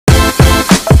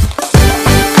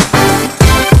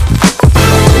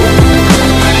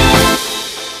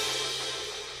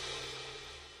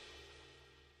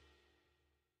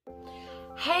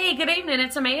good evening.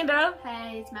 It's Amanda.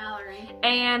 Hey, it's Mallory.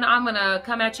 And I'm going to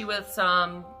come at you with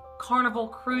some Carnival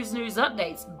cruise news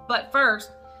updates. But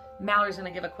first, Mallory's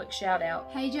going to give a quick shout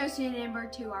out. Hey, Josie and Amber,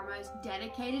 to our most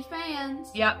dedicated fans.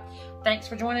 Yep. Thanks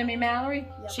for joining me, Mallory.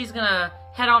 Yep. She's going to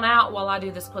head on out while I do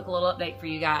this quick little update for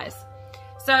you guys.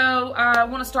 So I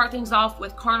want to start things off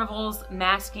with Carnival's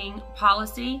masking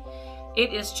policy.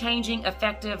 It is changing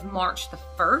effective March the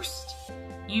 1st.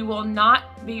 You will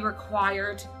not be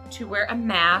required to wear a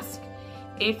mask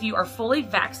if you are fully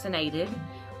vaccinated,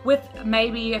 with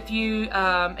maybe a few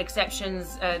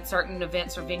exceptions at certain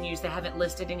events or venues that haven't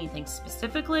listed anything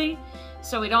specifically.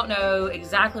 So we don't know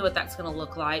exactly what that's going to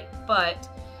look like, but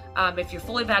if you're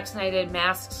fully vaccinated,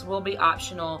 masks will be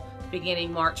optional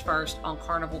beginning March 1st on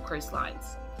Carnival Cruise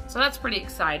Lines. So that's pretty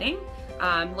exciting.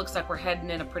 Looks like we're heading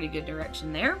in a pretty good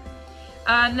direction there.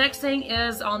 Next thing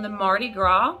is on the Mardi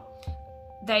Gras.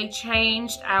 They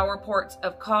changed our ports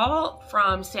of call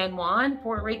from San Juan,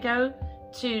 Puerto Rico,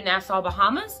 to Nassau,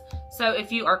 Bahamas. So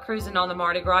if you are cruising on the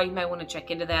Mardi Gras, you may want to check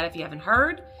into that if you haven't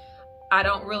heard. I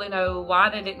don't really know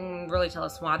why. They didn't really tell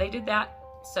us why they did that.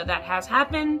 So that has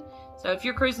happened. So if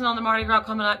you're cruising on the Mardi Gras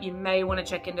coming up, you may want to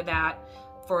check into that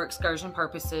for excursion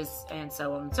purposes and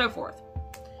so on and so forth.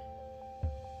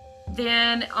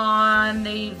 Then on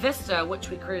the Vista,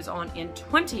 which we cruise on in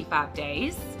 25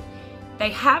 days, they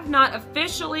have not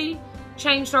officially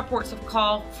changed our ports of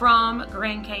call from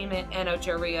Grand Cayman and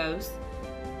Ocho Rios.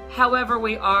 However,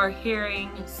 we are hearing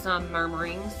some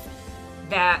murmurings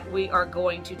that we are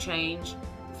going to change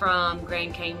from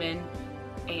Grand Cayman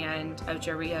and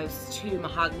Ocho Rios to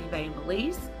Mahogany Bay and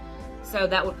Belize. So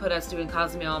that would put us doing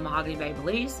Cozumel and Mahogany Bay,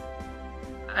 Belize,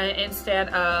 instead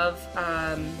of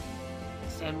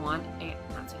San Juan,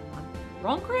 not San Juan,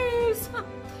 wrong cruise,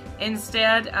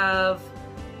 instead of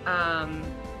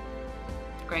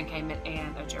Grand Cayman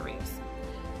and Ocho Rios,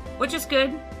 which is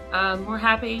good. We're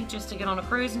happy just to get on a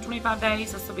cruise in 25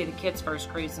 days. This will be the kids' first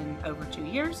cruise in over 2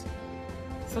 years.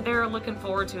 So they're looking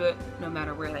forward to it no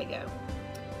matter where they go.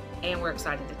 And we're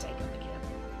excited to take them again.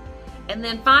 And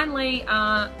then finally,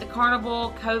 the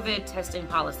Carnival COVID testing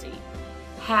policy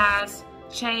has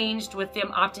changed with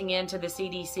them opting into the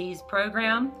CDC's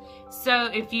program. So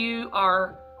if you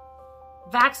are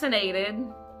vaccinated,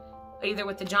 either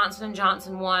with the Johnson &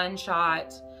 Johnson 1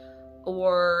 shot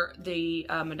or the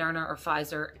Moderna or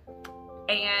Pfizer,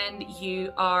 and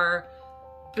you are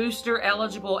booster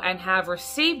eligible and have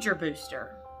received your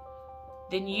booster,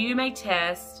 then you may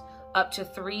test up to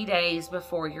 3 days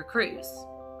before your cruise.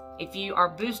 If you are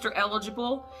booster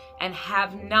eligible and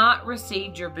have not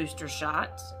received your booster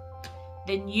shot,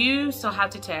 then you still have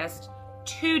to test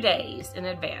 2 days in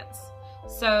advance.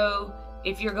 So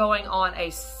if you're going on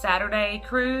a Saturday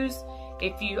cruise,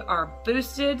 if you are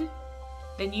boosted,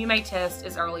 then you may test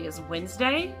as early as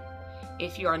Wednesday.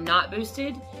 If you are not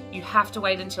boosted, you have to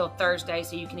wait until Thursday,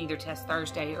 so you can either test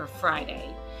Thursday or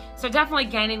Friday. So definitely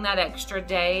gaining that extra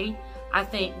day, I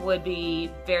think, would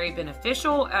be very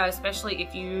beneficial, especially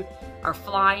if you are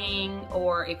flying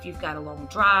or if you've got a long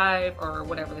drive or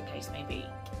whatever the case may be.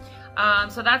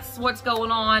 So that's what's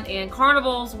going on in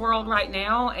Carnival's world right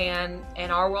now, and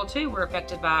in our world too. We're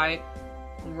affected by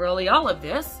really all of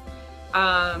this.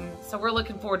 So we're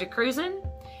looking forward to cruising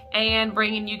and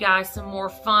bringing you guys some more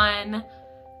fun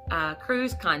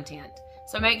cruise content.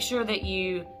 So make sure that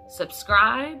you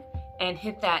subscribe and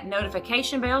hit that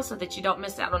notification bell so that you don't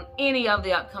miss out on any of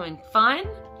the upcoming fun.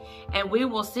 And we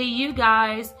will see you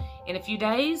guys in a few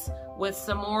days with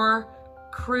some more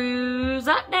cruise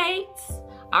updates.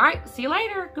 All right, see you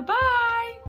later. Goodbye.